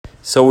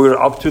So we're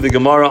up to the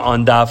Gemara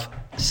on Daf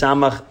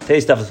Samach,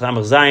 Teis Daf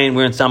Samach Zayin.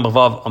 We're in Samach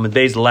Vav Amud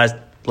Beis, the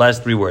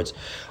last three words.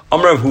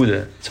 Amar Rav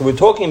Huda. So we're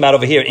talking about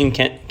over here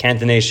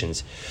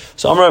incantations.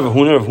 So Amar Rav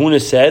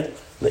Huna said,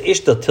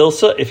 Le'ishta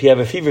tilsa, if you have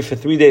a fever for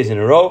 3 days in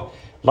a row,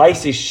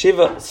 Laisi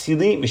Shiva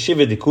Sili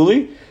Mishiva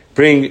Dikuli,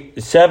 bring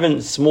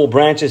 7 small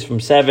branches from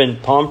 7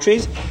 palm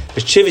trees,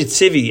 Mishivit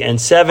Sivi, and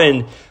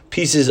 7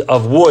 pieces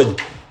of wood,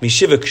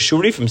 Mishiva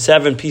Kishuri, from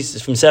 7 beans,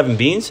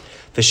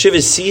 Vishiva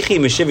Sichi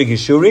Mishiva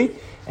Kishuri,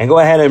 and go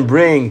ahead and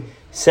bring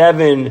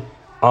 7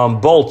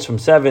 bolts from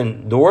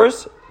 7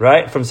 doors,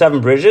 right? From 7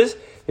 bridges.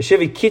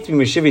 Mishivi Kitmi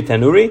Mishivi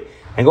Tanuri,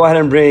 and go ahead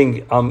and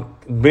bring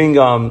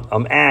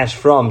ash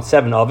from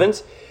 7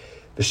 ovens.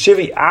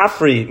 Mishivi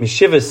Afri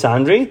Mishiva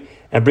Sandri,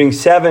 and bring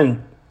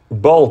 7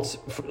 bolts,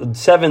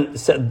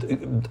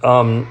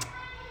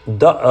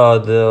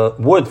 the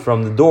wood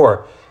from the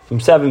door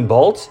from 7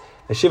 bolts.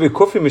 Mishivi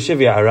Kufri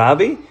Mishivi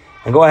Arabi,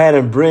 and go ahead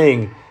and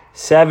bring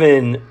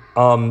 7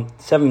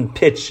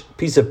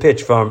 piece of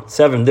pitch from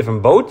 7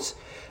 different boats.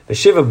 The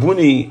Shiva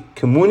Buni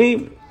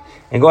Kamuni,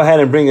 and go ahead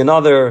and bring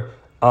another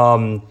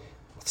 7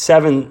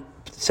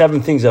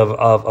 things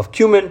of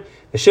cumin.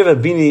 The Shiva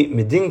Bini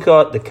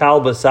Medinka, the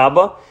Kalba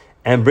Saba,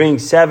 and bring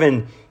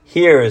 7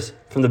 hairs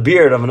from the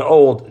beard of an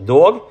old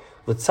dog.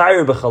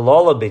 L'tzayir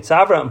b'chalala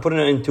beitzavra, and put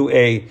it into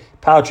a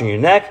pouch in your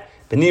neck.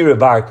 Benira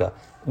barka,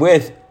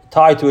 with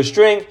tied to a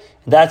string.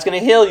 That's going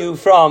to heal you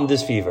from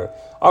this fever.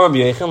 For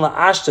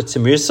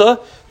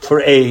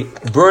a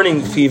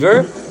burning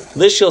fever,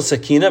 Lishil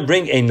Sakina,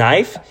 bring a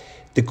knife.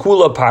 The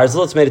Kula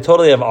Parzel, it's made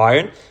totally of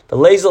iron. The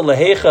Lazel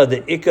Lehecha,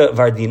 the Ika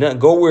Vardina,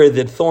 go where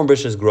the thorn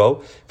bushes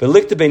grow. The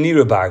Likta Be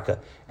Nira Barka,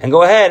 and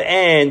go ahead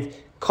and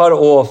cut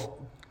off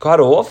the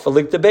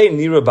Likta Be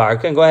Nira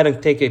Barka, and go ahead and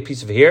take a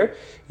piece of hair.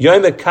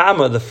 Yom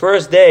Kama, the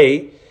first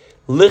day,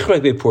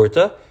 Lichrek Be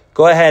Purta,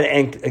 go ahead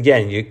and,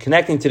 again, you're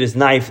connecting to this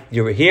knife,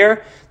 you're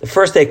here. The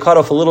first day, cut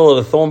off a little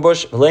of the thorn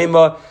bush.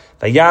 Velema,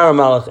 Vayara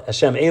Malach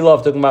Hashem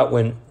Elov, talking about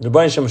when the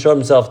Rebbeinu Shem showed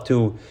himself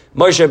to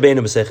Moshe Rabbeinu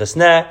b'Seichas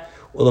Neh.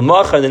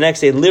 Ulamacha, and the next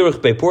day,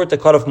 Lirich Beipurta,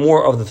 cut off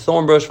more of the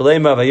thorn bush.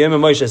 Velema, Vayoma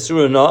Moshe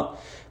Asura Na,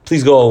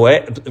 please go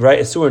away. Right,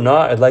 Asura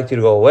Na, I'd like you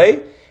to go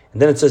away.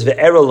 And then it says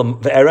Ve'era,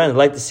 and I'd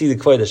like to see the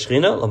Kvod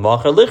Shechina.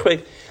 Lamacha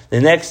Lichrik. The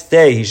next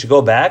day, he should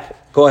go back.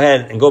 Go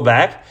ahead and go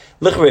back.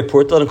 Lichrei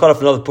Purta, let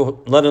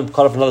him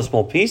cut off another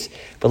small piece.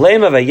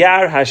 Velema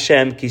Vayar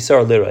Hashem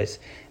Kisar Lirois.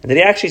 And then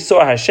he actually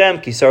saw Hashem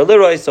Kisar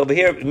Lirois over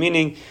here,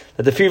 meaning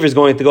that the fever is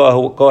going to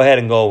go ahead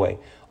and go away.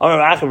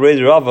 Let him say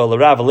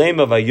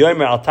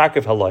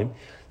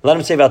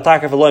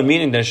Valtakif Haloim,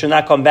 meaning that it should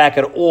not come back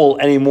at all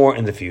anymore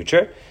in the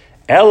future.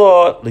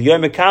 Elo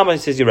he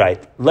says you're right.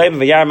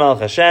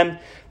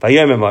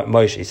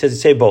 He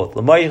says say both.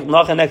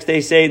 The next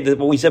day say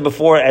what we said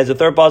before as the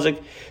third pasuk.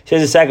 He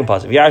says the second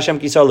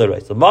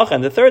pasuk.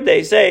 And the third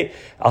day say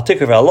I'll take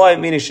her Haloim,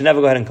 meaning he should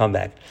never go ahead and come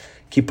back.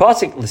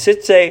 Kipasik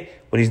l'sitze,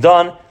 when he's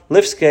done,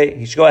 Lifske,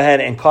 he should go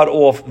ahead and cut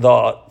off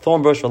the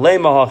thorn bush.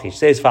 He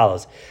says as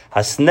follows: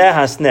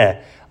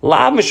 Hasneh,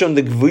 la mishum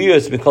de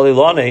gvuyos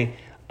b'kolilone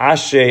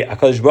ashe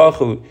akadosh baruch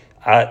hu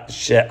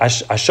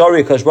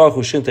ashari akadosh baruch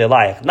hu shinte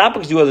alayich. Not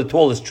because you are the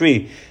tallest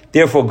tree,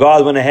 therefore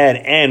God went ahead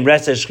and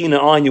rested Shechina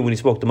on you when He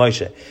spoke to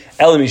Moshe.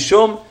 El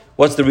mishum,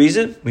 what's the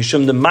reason?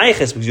 Mishum the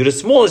maiches, because you're the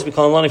smallest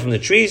b'kolilone from the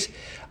trees.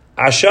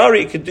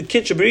 Ashari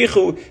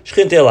kitchabrichu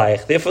shchinte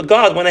alayich. Therefore,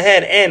 God went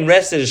ahead and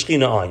rested the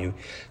Shechina on you.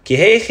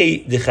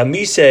 Kihechi the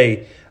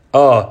chamise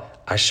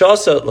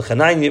ashasa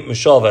l'chananya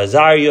mishal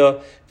v'azariah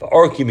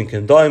v'orkim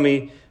and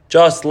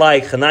just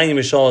like Chananya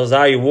mishal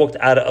v'azariah walked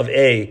out of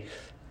a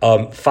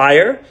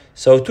fire,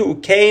 so too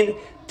Cain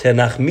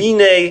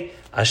tenachmine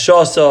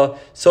ashasa.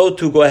 So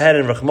to go ahead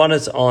and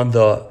rachmanis on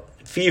the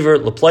fever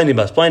leplainim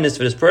basplainis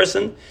for this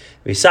person.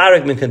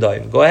 V'sarek min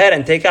kandoim. Go ahead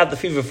and take out the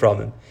fever from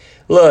him.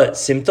 Le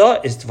simta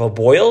is for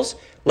boils.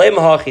 Le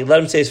mahachi, let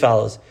him say as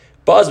follows: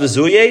 Baz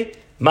bezuye,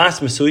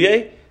 mas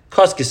mesuye,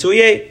 kas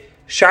kesuye,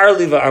 shar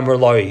liva amar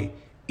lari.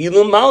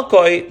 Ilum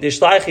malkoi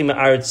dishlaichi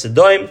me'aret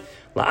sedoim,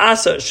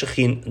 la'asa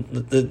shechin,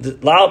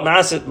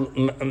 la'asa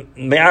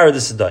me'aret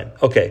sedoim.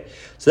 Okay,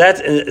 so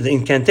that's the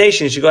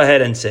incantation. You should go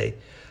ahead and say.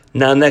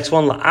 Now, next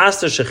one,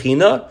 la'asa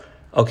shechina.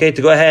 Okay,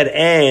 to go ahead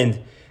and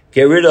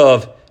get rid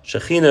of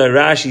shechina.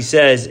 Rashi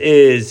says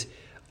is,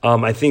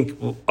 I think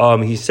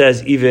he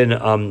says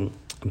even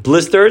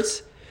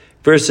blisters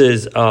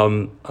versus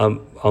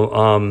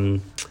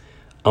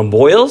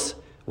boils.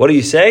 What do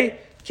you say?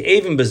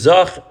 Ke'evin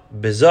bezach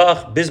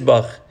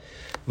bizbach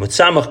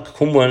mutzamach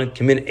kumwan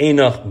kemin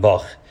einach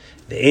bach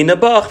ve'ena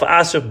bach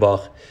v'asach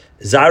bach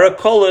zara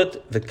kolet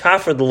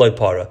v'kafar d'loy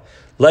para.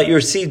 Let your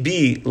seed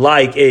be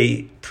like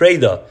a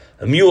preda,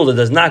 a mule that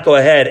does not go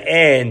ahead,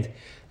 and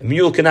a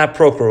mule cannot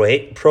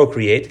procreate,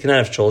 cannot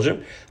have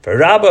children. For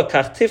Rabba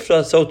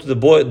kachtifra, so to the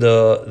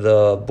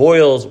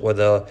boils or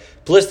the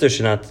blisters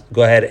should not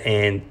go ahead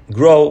and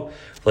grow.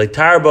 Like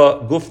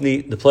tarba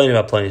gufni, the plane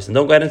about planes, and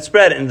don't go ahead and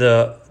spread in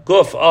the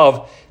guf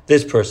of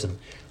this person.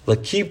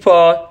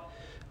 Lakipa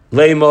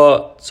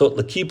lema. So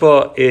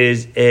lakipa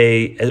is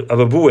a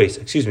bues.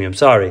 Excuse me. I'm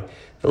sorry.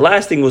 The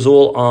last thing was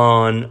all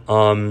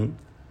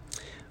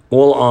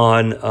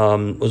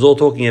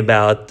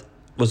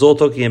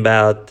talking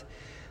about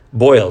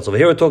boils. Over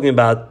here we're talking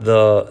about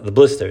the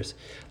blisters.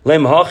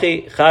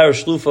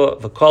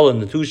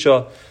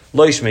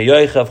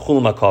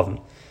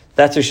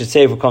 That's what we should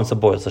say if it comes to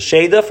boils. So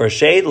sheda for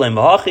shade,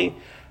 lemahachi,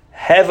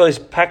 heves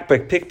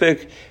pakpek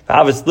pikpik,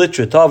 haves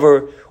litra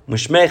tover,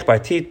 mishmech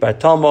bartit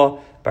bartama,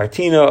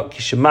 bartina,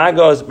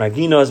 kishimagos,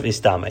 marginos,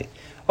 vistame.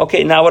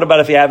 Okay, now what about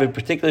if you have a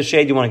particular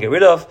shade you want to get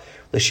rid of?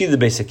 The shade of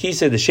the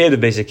Beisakisa,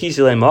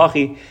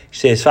 lemahachi,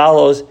 say as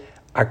follows: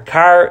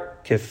 Akar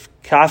kif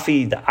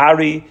kafi the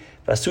ari,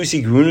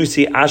 vasusi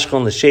grunusi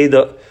ashkan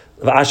l'sheda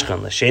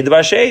v'ashkan l'sheda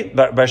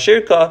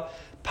barshirka.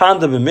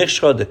 Panda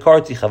b'michshcha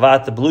dekarti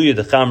chavata bluya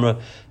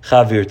dechamra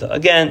chavirta.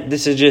 Again,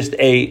 this is just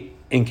a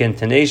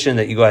incantation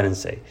that you go ahead and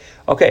say.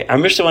 Okay, our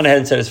Mishnah went ahead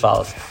and said as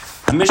follows.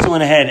 Our Mishnah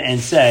went ahead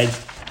and said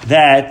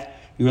that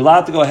you're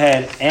allowed to go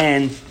ahead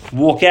and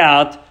walk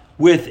out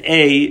with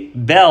a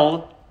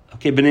bell.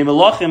 Okay, b'nei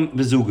melachim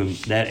bezugim.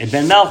 That a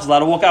ben melch is allowed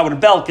to walk out with a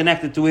bell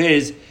connected to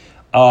his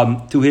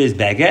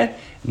baguette.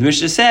 And the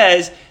Mishnah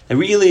says that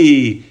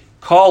really.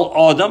 Call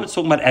Adam, it's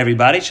talking about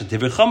everybody.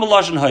 The chum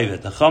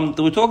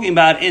that we're talking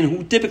about in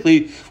who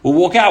typically will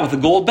walk out with a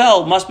gold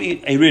bell must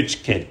be a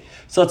rich kid.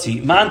 So let's see.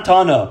 Man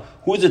Tana,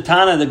 who's the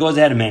Tana that goes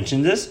ahead and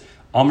mentions this?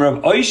 Amar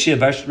Rav Oishia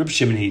Reb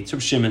Shimon.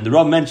 Reb Shimon. The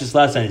Rav mentions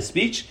last time in his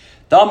speech.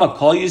 Dama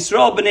Kol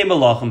Yisrael b'nei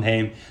Malachim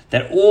heim.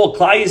 That all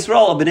Klal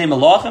Yisrael are b'nei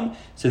Malachim.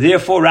 So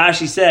therefore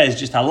Rashi says,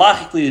 just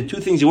halachically, the two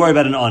things you worry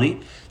about an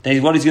ani, that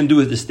is what he's going to do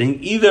with this thing.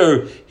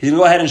 Either he's going to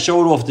go ahead and show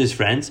it off to his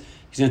friends,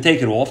 he's going to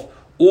take it off,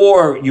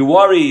 or you're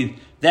worried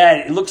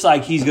that it looks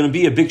like he's going to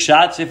be a big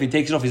shot, so if he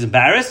takes it off, he's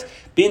embarrassed.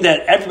 Being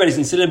that everybody's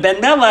considered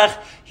Ben Melech,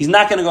 he's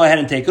not going to go ahead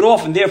and take it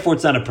off, and therefore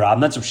it's not a problem.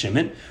 That's Rav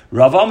Shimon.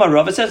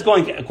 Rava says,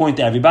 according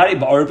to everybody,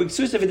 but it's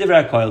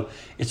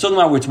talking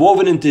about where it's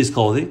woven into his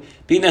clothing.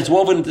 Being that it's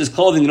woven into his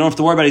clothing, you don't have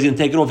to worry about he's going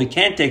to take it off. He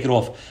can't take it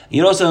off.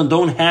 You also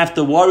don't have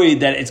to worry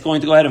that it's going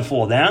to go ahead and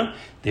fall down.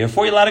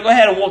 Therefore, you're allowed to go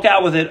ahead and walk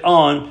out with it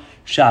on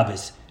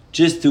Shabbos.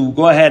 Just to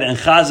go ahead and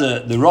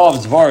chaza the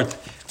Rav's Vart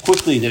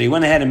quickly that he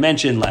went ahead and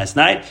mentioned last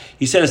night,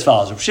 he said as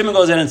follows. Reb Shimon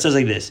goes ahead and says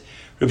like this.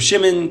 Reb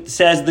Shimon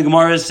says, the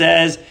Gemara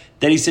says,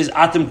 that he says,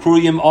 Atem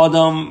Kruyim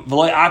Adam,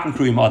 V'loy Atem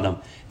Kruyim Adam.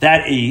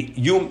 That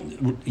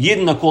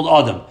Yidden are called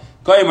Adam.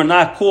 Goyim are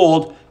not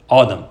called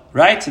Adam.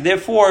 Right? So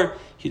therefore,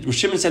 Reb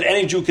Shimon said,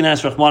 any Jew can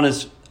ask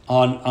Rachmanis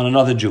on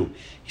another Jew.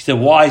 He said,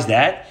 why is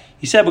that?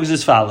 He said, because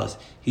as follows.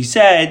 He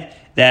said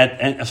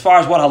that, and as far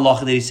as what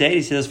halacha did he say?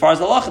 He said, as far as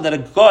halacha, that a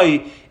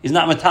goy is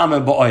not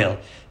matame ba'oil.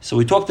 So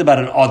we talked about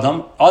an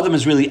Adam. Adam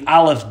is really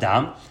Aleph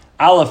Dam.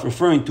 Aleph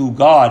referring to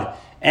God,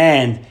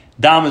 and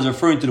Dam is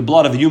referring to the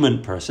blood of a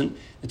human person.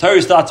 The Torah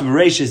starts with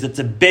Bereshis, that's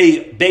a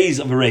base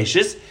of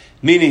Bereshis,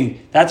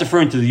 meaning that's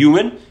referring to the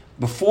human.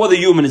 Before the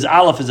human is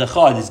Aleph, is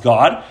Echad, is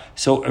God.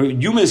 So a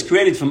human is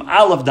created from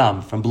Aleph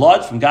Dam, from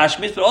blood, from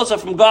Gashmis, but also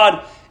from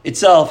God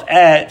itself,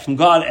 from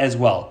God as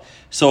well.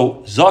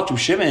 So Zok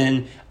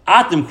Shimon,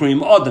 Atem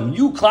Krim Adam.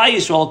 You, Klal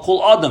Yisrael,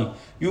 call Adam.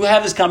 You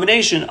have this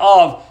combination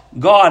of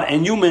God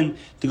and human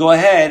to go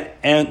ahead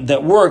and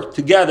that work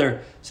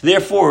together. So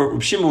therefore,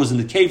 Reb Shimon was in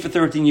the cave for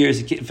 13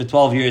 years, for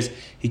 12 years.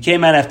 He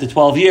came out after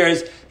 12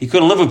 years. He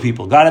couldn't live with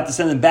people. God had to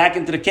send him back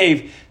into the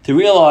cave to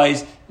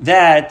realize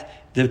that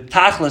the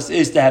tachlis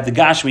is to have the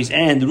gashmis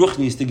and the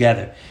ruchnis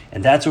together.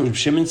 And that's what Reb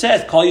Shimon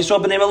says. Kol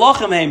Yisrael b'nei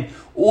melachim heim.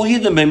 All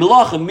yidden b'nei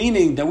melachim,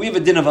 meaning that we have a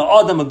din of an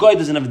Adam, a guy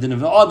doesn't have a din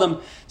of an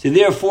Adam. So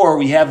therefore,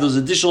 we have those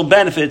additional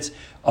benefits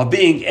of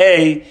being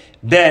a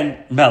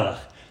Ben Melech.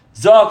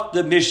 Zok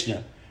the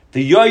Mishnah.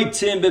 The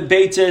yoitzim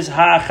bebeitzes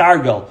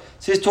ha'chargal.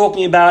 So he's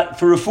talking about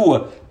for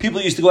refuah. People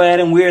used to go ahead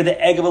and wear the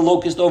egg of a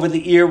locust over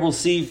the ear. We'll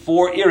see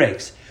 4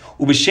 earaches.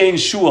 Ubeshein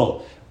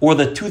shul, or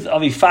the tooth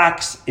of a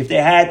fox if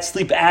they had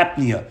sleep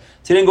apnea.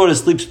 So they didn't go to a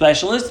sleep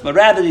specialist, but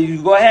rather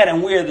you go ahead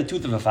and wear the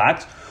tooth of a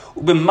fox.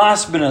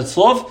 Ubemasbin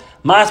atzlov.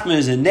 Masbin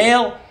is a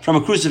nail from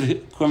a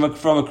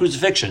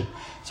crucifixion.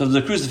 So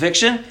there's a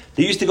crucifixion.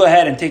 They used to go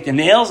ahead and take the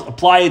nails,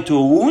 apply it to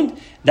a wound.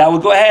 That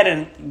would go ahead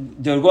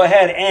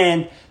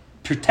and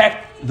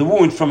protect the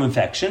wound from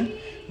infection.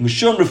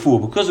 Mishum refuah,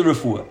 because of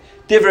refuah.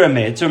 Divrei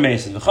meitz or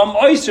meisas. V'cham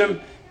oisrim,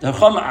 the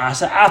cham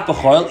asa af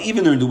b'choil,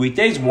 even during the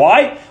weekdays.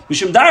 Why?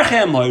 Mishum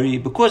darchem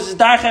moiri, because it's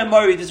darchem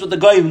moiri. This is what the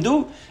goyim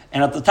do.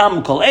 And at the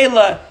time kol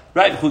eila,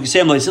 right? We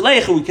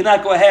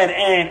cannot go ahead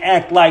and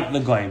act like the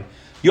goyim.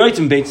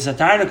 Yoitzim beitzes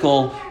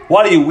atarnikol.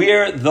 Why do you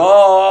wear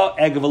the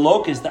egg of a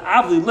locust? The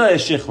avli le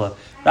shichla.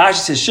 Rashi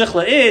says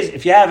shichla is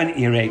if you have an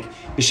earache.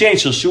 B'shein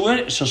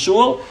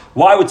shalshul.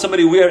 Why would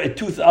somebody wear a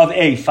tooth of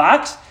a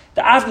fox?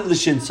 The avli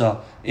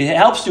l'shinsa. It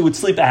helps you with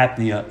sleep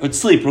apnea, with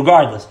sleep,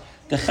 regardless.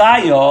 The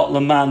chaya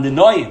leman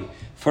denoyim.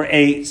 For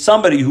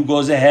somebody who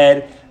goes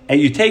ahead and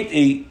you take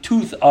a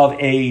tooth of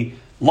a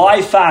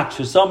live fox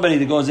for somebody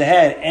that goes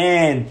ahead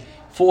and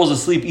falls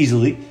asleep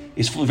easily,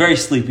 is very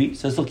sleepy,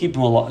 so it'll keep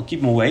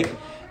him awake.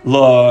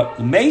 La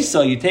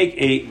mesa, you take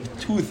a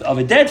tooth of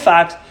a dead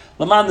fox,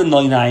 laman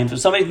denoyim, so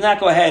somebody does not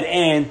go ahead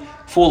and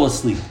fall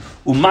asleep.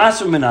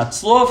 Umasr min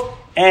atzlov,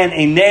 and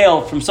a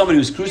nail from somebody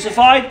who's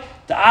crucified,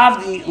 the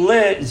avdi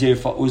le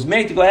zirfa was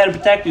made to go ahead and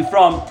protect you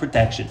from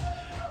protection.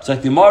 It's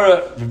like the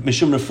Gemara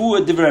Mishum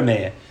Refuah Divrei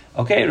Meir.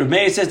 Okay, Rav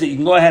Meir says that you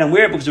can go ahead and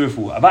wear it because of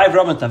Refuah. Avai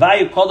V'Raman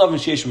Tavayu called off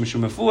Mishum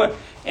Refuah.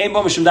 Ein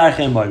bo Mishum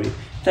Darchei Mori.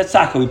 That's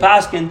Taka. We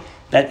paskin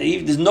that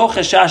there's no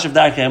chashash of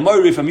Darchei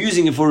Mori if I'm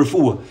using it for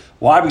Refuah.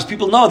 Why? Because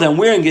people know that I'm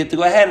wearing it to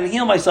go ahead and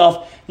heal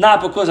myself,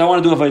 not because I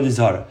want to do Avodah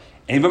Zarah.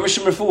 Ein bo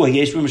Mishum Refuah.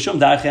 Yesh bo Mishum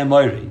Darchei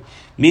Mori.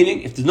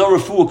 Meaning, if there's no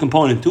Refuah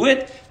component to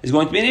it, there's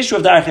going to be an issue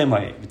of Darchei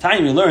Mori. The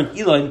time we learned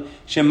Elon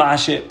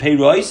Shemashe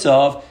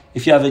Peiroisav.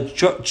 If you have a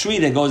tree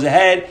that goes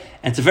ahead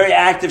and it's a very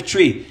active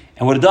tree,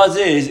 and what it does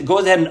is it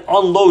goes ahead and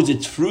unloads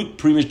its fruit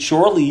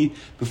prematurely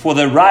before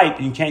they're ripe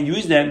and you can't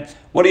use them,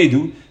 what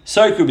do?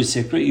 Sarkur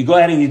b'sikra, you go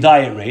ahead and you dye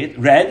it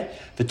red,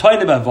 the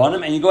toinim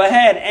avonim, and you go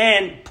ahead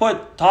and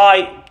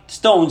tie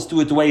stones to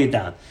it to weigh it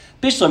down.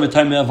 Bishlam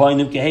toinim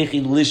avonim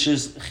kehechi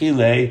delicious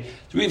chile.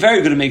 To be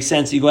very good, it makes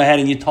sense. You go ahead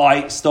and you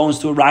tie stones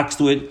to it, rocks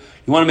to it.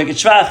 You want to make it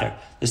shvacher.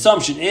 The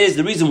assumption is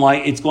the reason why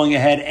it's going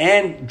ahead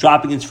and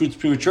dropping its fruits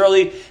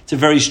prematurely. It's a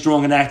very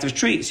strong and active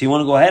tree, so you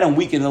want to go ahead and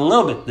weaken it a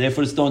little bit.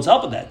 Therefore, the stones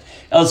help with that.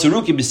 El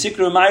saruki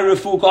b'sikra ma'ir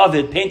refuah of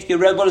it. Paint to get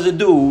red. What does it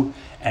do?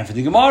 And for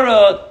the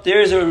Gemara, there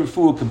is a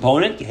refuah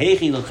component.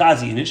 Heichi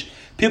l'chazi inish.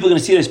 People are going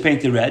to see it as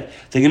painted red.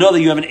 They can know that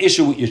you have an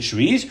issue with your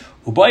trees.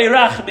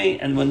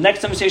 And when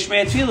next time you say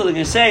Shmei Tefillah, they're going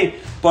to say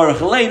Baruch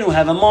Aleinu,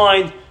 have in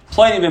mind,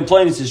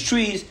 Pliny his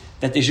trees,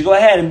 that they should go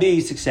ahead and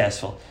be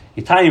successful.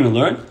 Yitayim will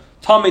learn.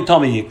 Tami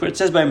Yikra. It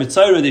says by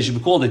Mitzayra they should be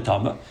called a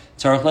Tama.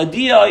 Tzarech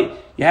Ladiyai,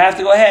 you have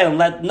to go ahead and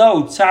let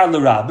know Tzar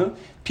L'Rabim.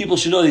 People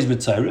should know these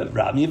Mitzayra.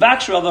 Rabim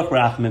Yivakshar Avach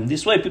Rachmim.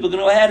 This way people can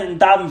go ahead and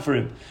daven for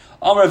him.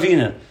 Amar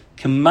Ravina.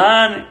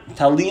 Kaman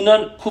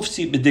Talinan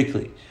Kufsi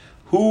Bedikli.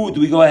 Who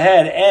do we go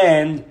ahead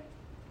and...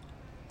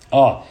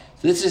 so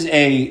this is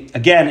a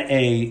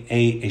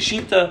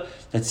shita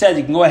that says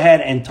you can go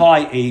ahead and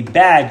tie a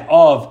bag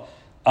of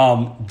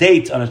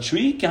dates on a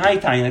tree.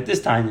 At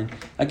this time,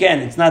 again,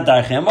 it's not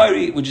Darchei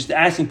Amori. We're just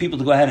asking people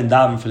to go ahead and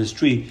daven for this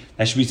tree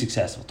that should be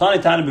successful. Tani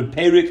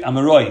b'Perik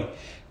Amaroi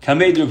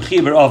Kamed Reb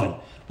Chiver Oven.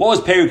 What was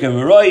Perik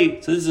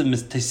Amaroi? So this is a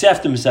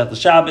Tosefta Masechta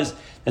Shabbos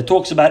that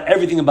talks about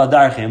everything about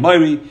Darchei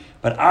Amori.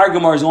 But our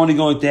Gemara is only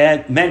going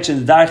to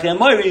mention the Darchei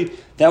Amori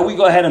that we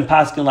go ahead and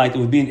paskin like it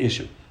would be an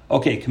issue.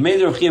 Okay,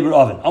 Kamed Reb Chiver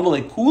Oven.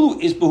 Amalei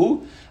Kulu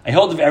Isbahu. I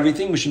hold of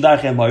everything, Mishum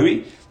Darchei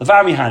Amori,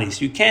 Lavar Mihani.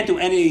 So you can't do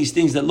any of these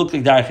things that look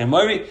like Darchei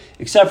Amori,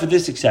 except for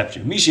this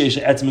exception.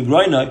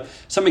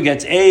 Somebody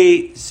gets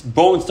a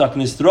bone stuck in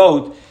his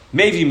throat,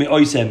 maybe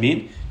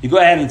me'oisemin. You go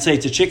ahead and say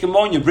it's a chicken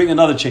bone, you bring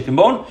another chicken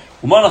bone,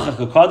 you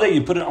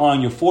put it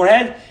on your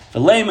forehead. For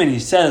layman, he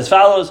said as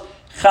follows,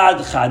 Chad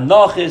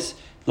nachis,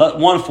 let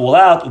one fall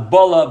out,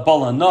 Ubala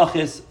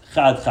nachis,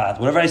 Chad.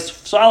 Whatever I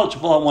swallow, it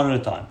should fall out one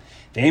at a time.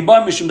 You don't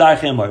have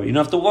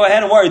to go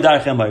ahead and worry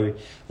Darchei Amori.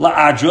 La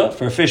adra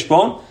for a fish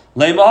bone.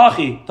 Le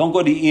mahachi. Don't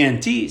go to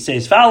ENT. Say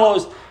as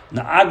follows.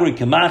 Na agri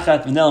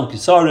kemachat v'nelam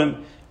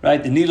kisarim.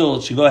 Right. The needle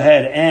should go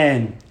ahead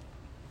and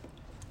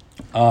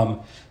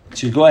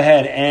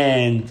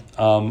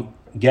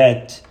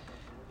get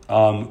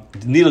the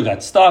needle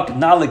got stuck.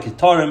 Nale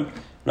kitarim.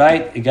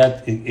 Right.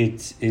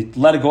 It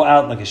let it go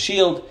out like a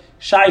shield.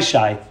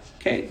 Shy.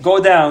 Okay. Go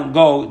down.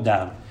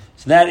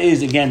 So that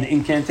is, again, the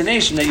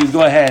incantation that you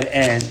go ahead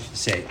and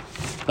say.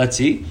 Let's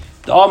see.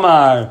 The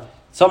Omar,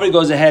 somebody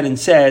goes ahead and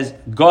says,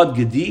 God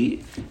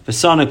Gedi,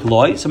 Vasonic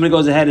Loy. Somebody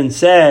goes ahead and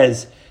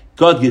says,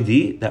 God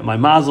Gedi, that my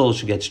mazel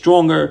should get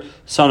stronger.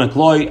 Sonic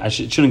Loy, I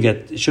shouldn't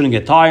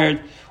get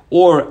tired.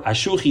 Or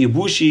Ashuchi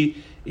Yabushi,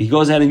 he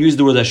goes ahead and uses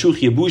the word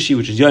Ashuchi Yabushi,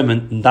 which is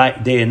Yom,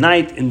 day and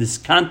night. In this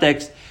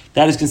context,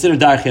 that is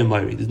considered Darchei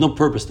Amori. There's no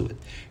purpose to it.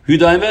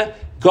 Hudaime,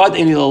 God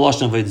ain't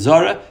lashon avodah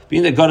zara.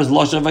 Being that God is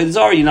lashon avodah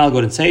zara, you now go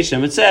and say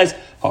Shem. It says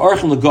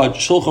ha'archim legod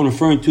shulchan,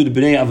 referring to the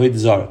bnei avodah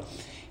zara.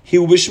 He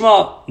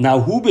bishma. Now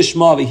who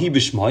bishma v'hi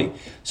bishmai.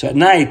 So at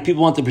night,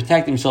 people want to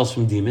protect themselves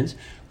from demons.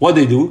 What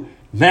they do?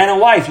 Man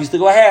and wife used to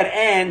go ahead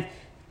and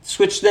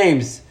switch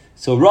names.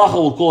 So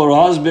Rachel will call her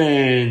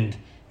husband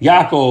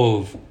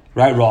Yaakov,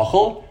 right?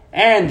 Rachel,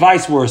 and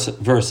vice versa.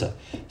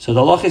 So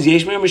the halach is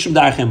yesh mishum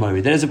Darchei Amori.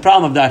 There is a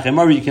problem of Darchei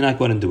Amori. You cannot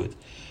go ahead and do it.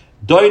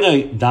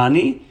 Doina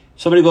Dani.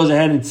 Somebody goes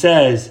ahead and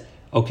says,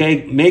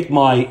 okay, make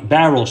my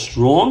barrel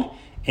strong.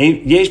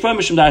 Yesh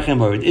mishum Darchei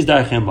Amori. It is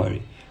Darchei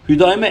Amori.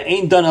 Hudaima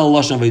ain't done el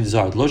lashon avodah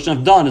zara. The lashon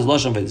of done is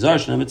lashon avodah zara.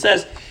 It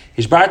says,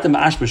 Hishbarta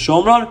ma'ash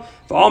b'shomron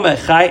v'omer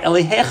chai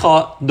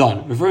elihecha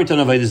done, referring to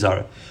an avodah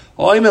zara.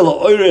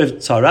 Oimel oirev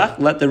tzarach,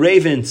 let the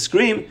raven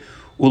scream.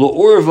 Ula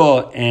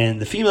orva, and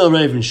the female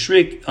raven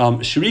shriek,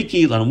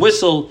 shiriki, let him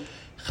whistle.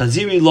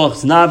 Chaziri loch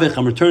znavich,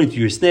 I'm returning to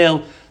your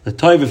snail. The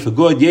toive for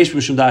good, yesh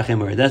mishum Darchei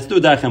Amori. That's do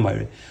Darchei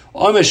Amori.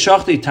 Omer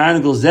shachti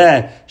tarnagel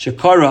zeh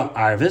shekara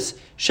arvis.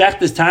 Shech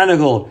this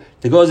tarnagel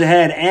that goes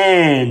ahead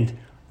and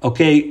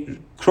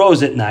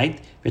crows at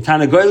night.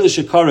 V'tarnagoyel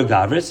shekara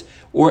gavris,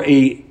 or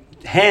a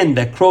hen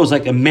that crows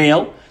like a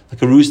male,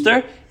 like a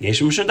rooster.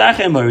 Yesh mishum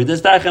Darchei Amori.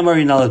 That's Darchei Amori.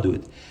 You're not allowed to do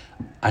it.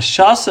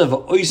 Ashasa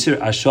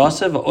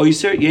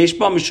v'oiser yesh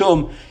ba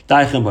mishum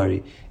daichem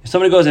bari. If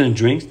somebody goes ahead and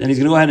drinks, then he's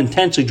going to go ahead and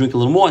intentionally drink a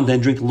little more and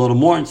then drink a little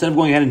more instead of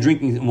going ahead and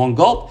drinking in one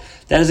gulp.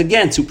 That is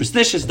again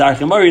superstitious.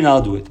 Daichem bari, and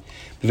I'll do it.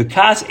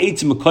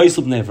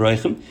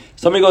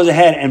 Somebody goes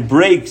ahead and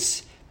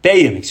breaks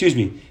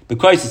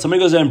because somebody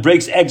goes ahead and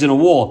breaks eggs in a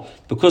wall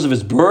because of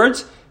his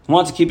birds. He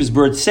wants to keep his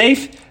birds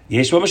safe.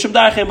 It's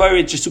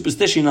just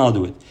superstition, and I'll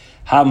do it.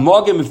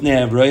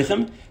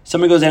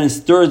 Somebody goes ahead and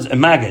stirs a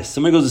magus.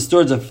 Somebody goes and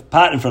stirs a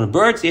pot in front of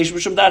birds.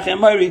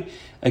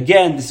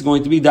 Again, this is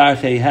going to be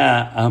darchei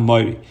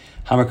ha-moiri.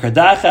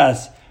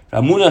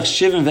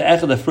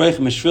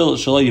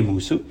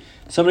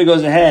 Somebody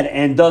goes ahead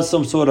and does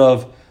some sort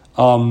of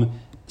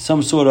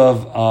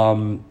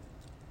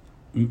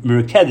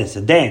merkedis,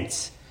 a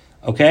dance,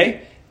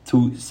 okay,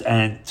 to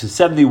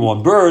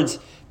 71 birds.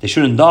 They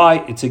shouldn't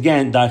die. It's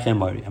again darchei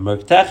moiri.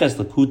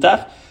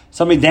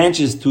 Somebody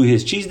dances to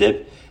his cheese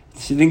dip.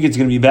 You think it's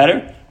going to be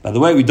better? By the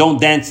way, we don't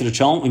dance to the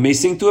cholent. We may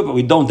sing to it, but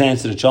we don't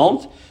dance to the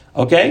cholent.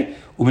 Okay?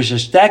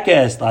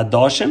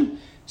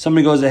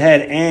 Somebody goes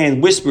ahead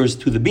and whispers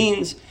to the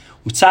beans.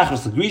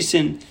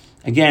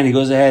 Again, he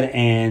goes ahead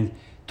and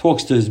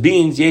talks to his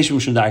beans. That's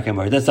darchei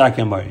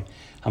moiri.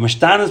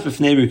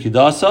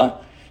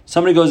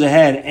 Somebody goes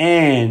ahead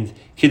and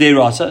kidei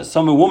rasa.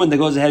 Some woman that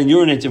goes ahead and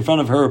urinates in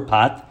front of her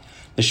pot.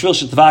 She wants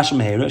to go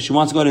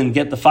ahead and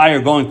get the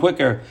fire going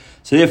quicker.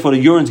 So therefore, the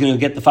urine's going to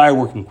get the fire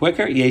working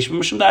quicker. That's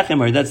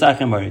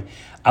darchei moiri.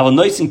 I'm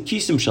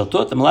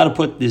allowed to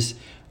put this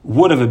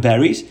wood of a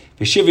berries,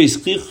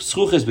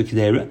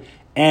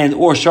 and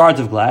or shards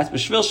of glass.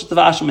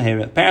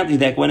 Apparently,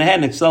 that went ahead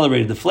and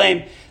accelerated the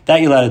flame.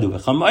 That you're allowed to do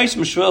it.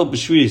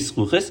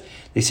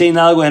 They say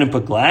now go ahead and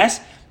put glass.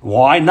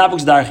 Why? Not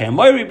because darchei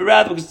moiri, but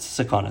rather because it's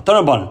a sakana. The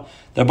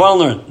Rabbanan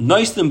learn.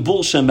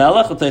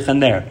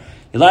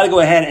 You're allowed to go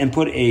ahead and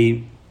put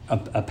a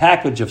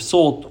package of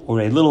salt or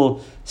a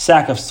little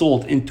sack of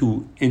salt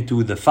into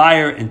the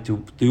fire.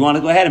 Do you want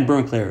to go ahead and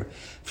burn clear?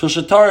 You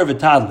can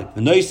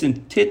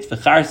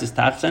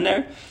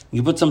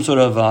put some sort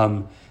of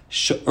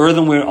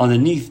earthenware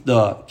underneath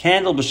the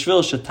candle. It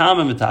should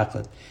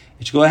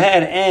go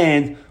ahead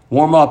and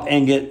warm up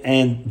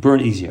and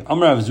burn easier.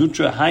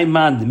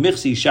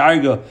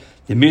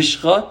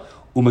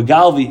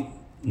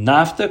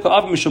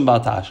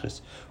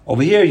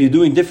 Over here, you're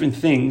doing different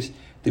things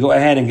to go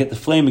ahead and get the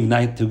flame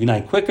to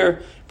ignite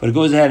quicker, but it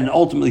goes ahead and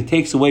ultimately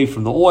takes away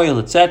from the oil,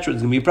 etc.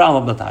 It's going to be a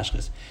problem of the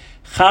tashkes.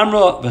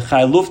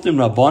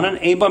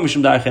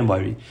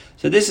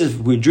 So this is,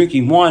 we're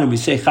drinking wine and we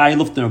say chai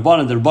luftim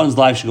rabbanan, the rabbanan's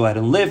life should go ahead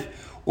and live,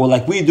 or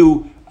like we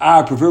do,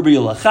 our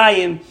proverbial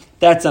achayim.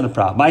 That's not a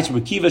problem.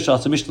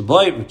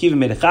 Rekiva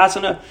made a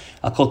chasana,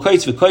 I'll call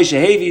koitz v'koisha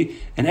hevi,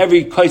 and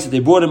every koitz that they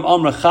brought him,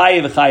 amra chai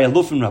v'chai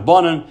lufim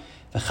rabbanan,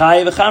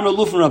 v'chai v'chamra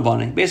lufim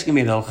rabbanan. Basically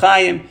made al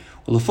chayim,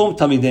 ulufum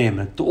tamidim,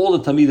 and to all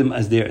the tamidim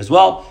as there as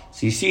well.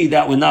 So you see,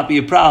 that would not be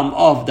a problem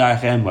of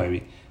darchei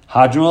moiri.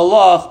 Hadron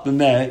Allah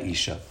b'meh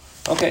isha.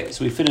 Okay,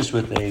 so we finished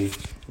with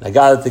I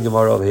got the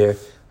Gemara over here.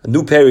 A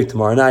new peri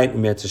tomorrow night.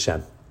 U'miyat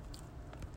Hashem.